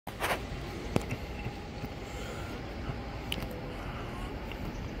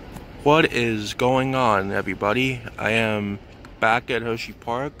What is going on, everybody? I am back at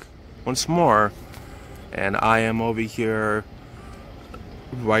Hersheypark once more, and I am over here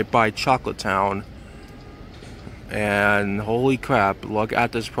right by Chocolate Town. And holy crap, look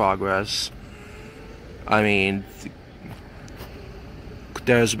at this progress. I mean,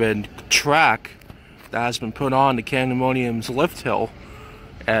 there's been track that has been put on the Candemonium's lift hill,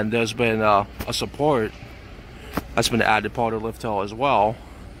 and there's been a support that's been added part of the lift hill as well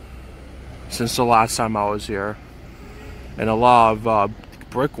since the last time I was here, and a lot of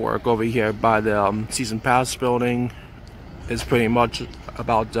brickwork over here by the season pass building is pretty much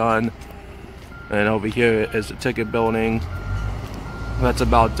about done, and over here is the ticket building that's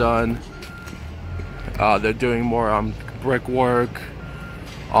about done. They're doing more brickwork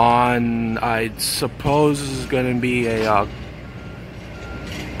on, I suppose, is going to be a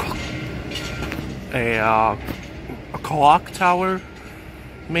clock tower,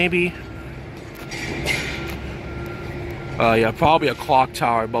 maybe. Yeah, probably a clock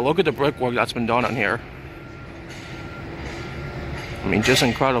tower, but look at the brickwork that's been done on here. I mean, just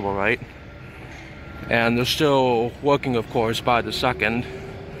incredible, right? And they're still working, of course, by the second.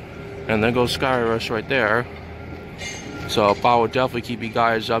 And there goes Skyrush right there. So I will definitely keep you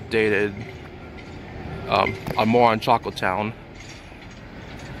guys updated on more on Chocolate Town.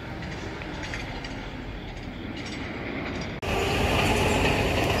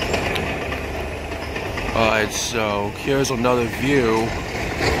 Alright, so here's another view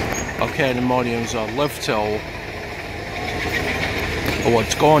of Candemonium's lift hill. Or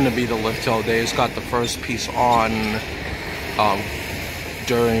what's going to be the lift hill. They just got the first piece on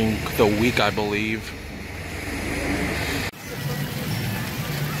during the week, I believe.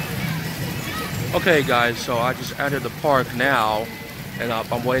 Okay guys, so I just entered the park now, and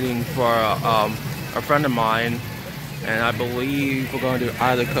I'm waiting for a friend of mine, and I believe we're going to do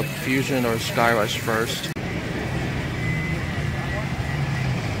either Cup Fusion or Skyrush first.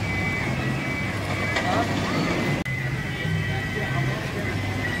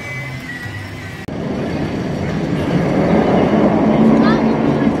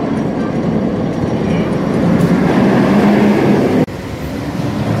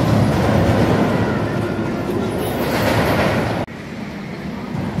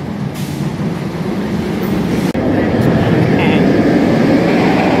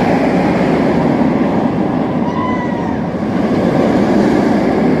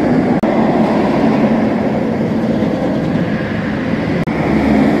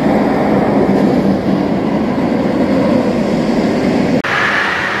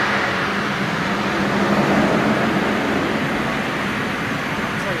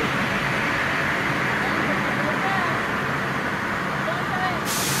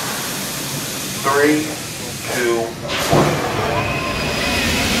 Three, two, one.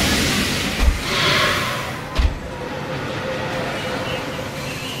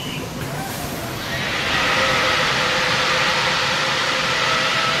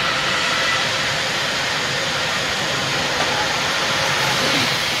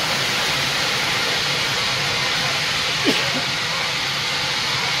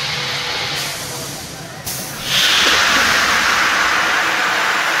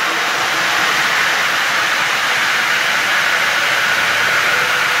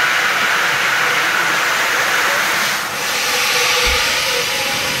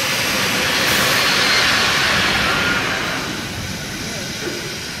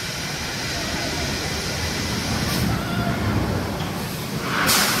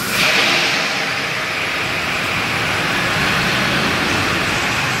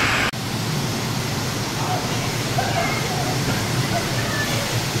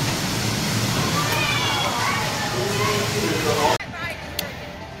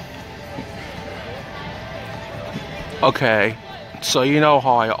 Okay, so you know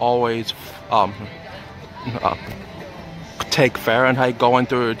how I always take Fahrenheit going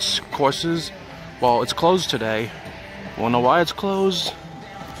through its courses? Well, it's closed today. Wanna know why it's closed?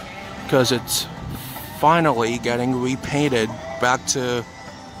 Because it's finally getting repainted back to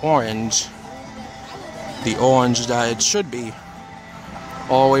orange. The orange that it should be.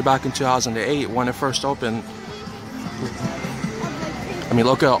 All the way back in 2008 when it first opened. I mean,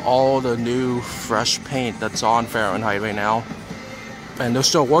 look at all the new fresh paint that's on Fahrenheit right now. And they're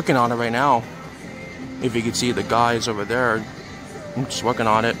still working on it right now. If you can see the guys over there just working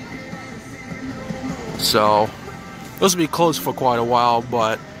on it. So, this will be closed for quite a while,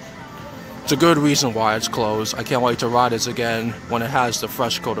 but it's a good reason why it's closed. I can't wait to ride this again when it has the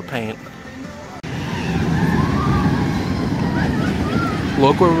fresh coat of paint.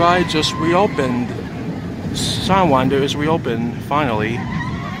 Local ride just reopened. Sidewinder is reopened finally.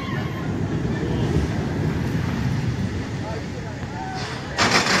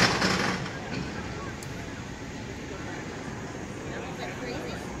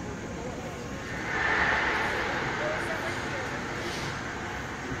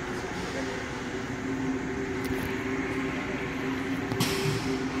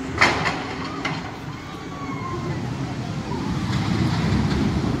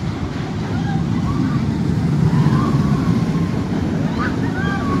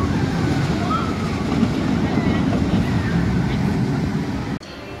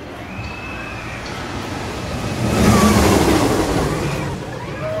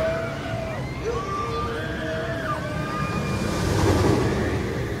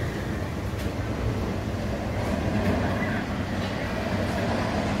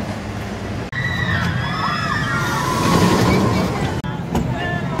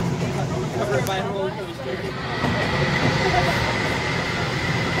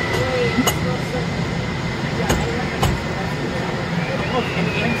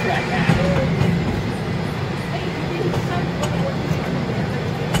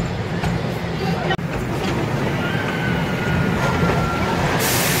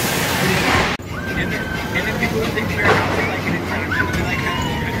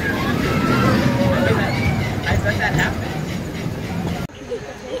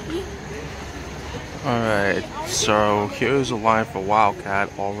 Alright, so here's a line for Wildcat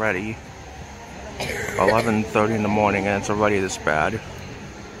already. 11:30 in the morning and it's already this bad.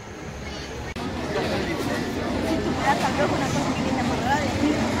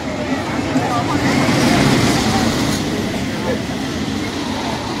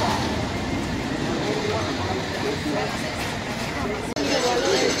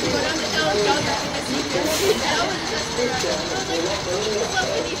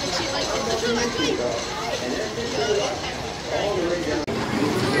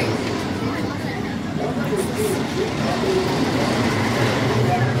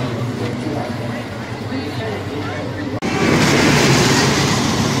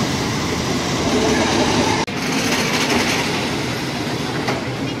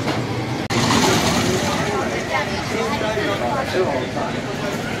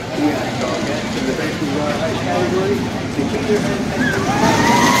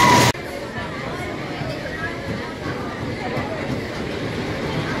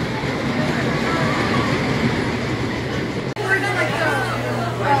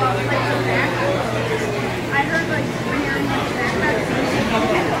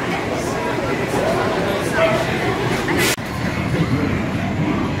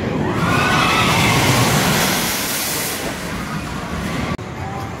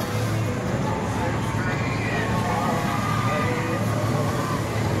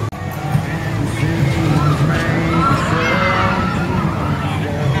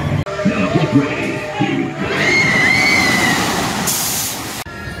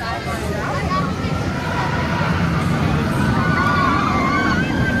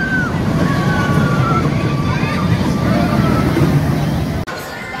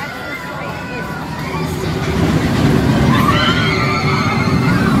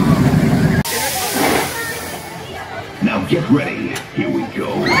 Now get ready, here we go.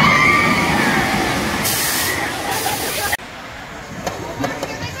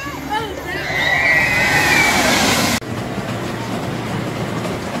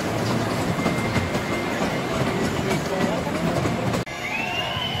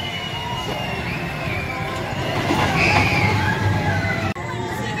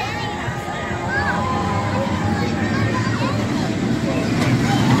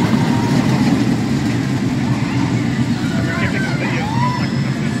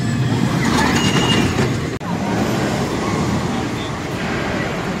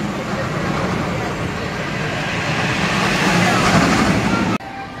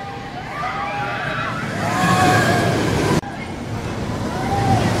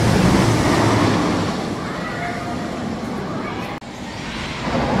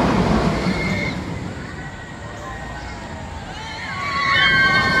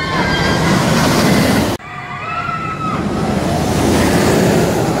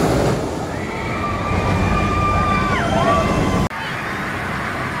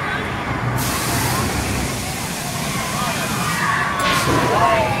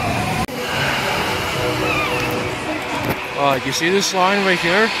 You see this line right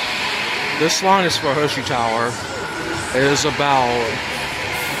here? This line is for Hershey Tower. It is about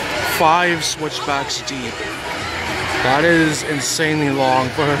 5 switchbacks deep. That is insanely long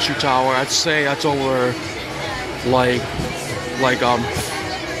for Hershey Tower. I'd say that's over like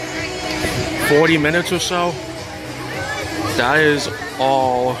 40 minutes or so. That is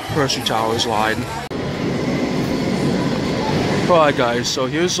all Hershey Tower's line. Alright guys, so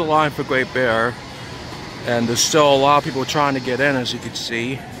here's the line for Great Bear. And there's still a lot of people trying to get in, as you can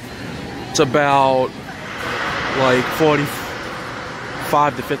see. It's about like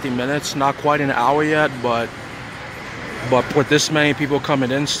 45 to 50 minutes, not quite an hour yet, but with this many people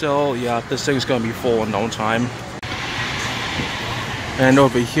coming in still, yeah, this thing's gonna be full in no time. And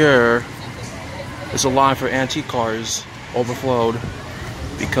over here is a line for antique cars, overflowed,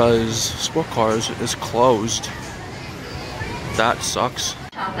 because sport cars is closed. That sucks.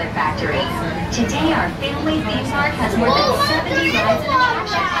 Chocolate Factory. Today, our family theme park has more than 70 rides and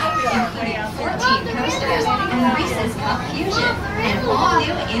attractions, including 14 coasters and Reese's Cup Fusion, and all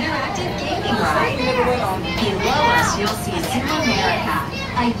new interactive gaming ride. Below us, you'll see Zoo America,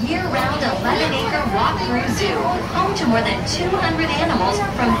 a year-round 11-acre walk-through zoo, home to more than 200 animals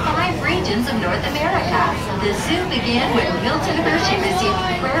from 5 regions of North North America. The zoo began when Milton Hershey received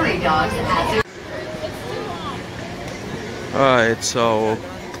prairie dogs as a... Alright, so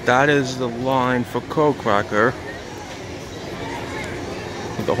that is the line for Cold Cracker.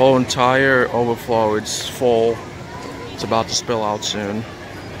 The whole entire overflow, it's full. It's about to spill out soon.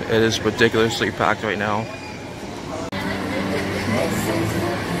 It is ridiculously packed right now.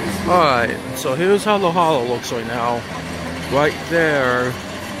 Alright, so here's how the hollow looks right now. Right there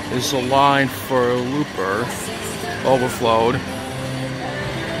is the line for Looper, overflowed.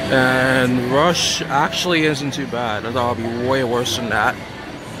 And Rush actually isn't too bad. I thought it would be way worse than that.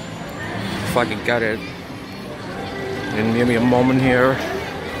 If I can get it. And give me a moment here.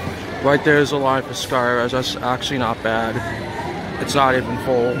 Right there is a line for Skyrise. That's actually not bad. It's not even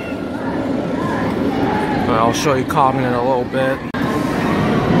full. But I'll show you Common in a little bit.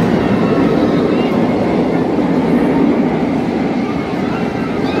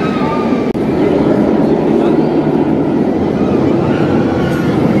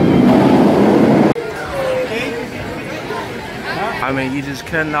 I mean, you just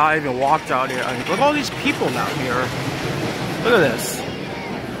cannot even walk out here. I mean, look at all these people out here. Look at this.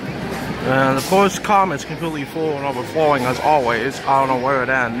 And of course, Comet's completely full and overflowing as always. I don't know where it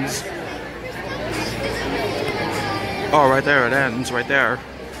ends. Oh, right there it ends, right there.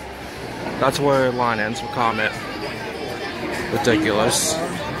 That's where the line ends for Comet. Ridiculous.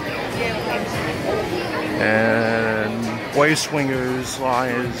 And Wave Swingers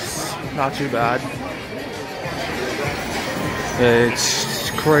line is not too bad. It's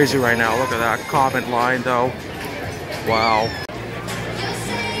crazy right now. Look at that Comet line though. Wow.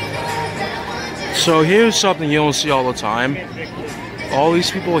 So here's something you don't see all the time. All these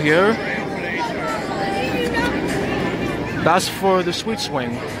people here, that's for the Sweet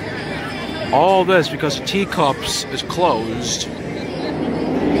Swing. All this because the Teacups is closed.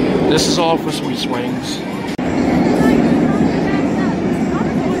 This is all for Sweet Swings.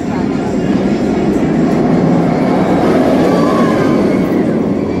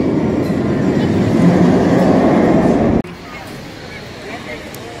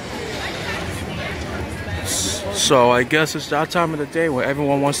 So I guess it's that time of the day where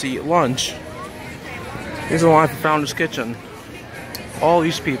everyone wants to eat lunch. Here's the line for Founder's Kitchen. All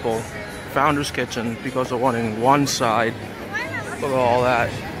these people, Founder's Kitchen, because they're wanting one side. Look at all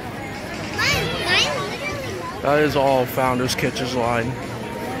that. That is all Founder's Kitchen's line.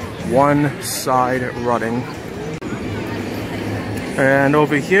 One side running. And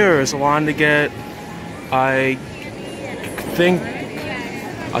over here is a line to get, I think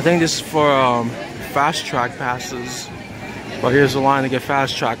this is for fast track passes. But here's the line to get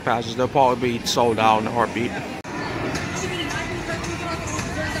fast track passes. They'll probably be sold out in a heartbeat.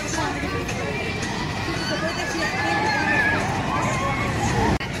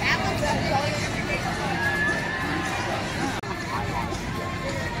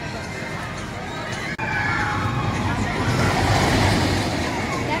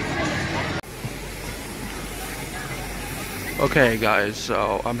 Okay guys,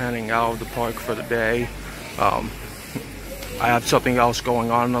 so I'm heading out of the park for the day. I have something else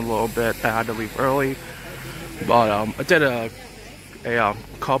going on a little bit. I had to leave early, but I did a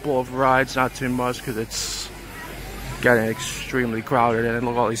couple of rides, not too much because it's getting extremely crowded and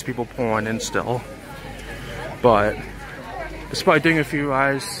look at all these people pouring in still. But despite doing a few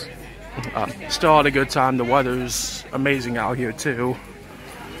rides, still had a good time. The weather's amazing out here too.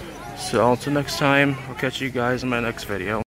 So until next time, I'll catch you guys in my next video.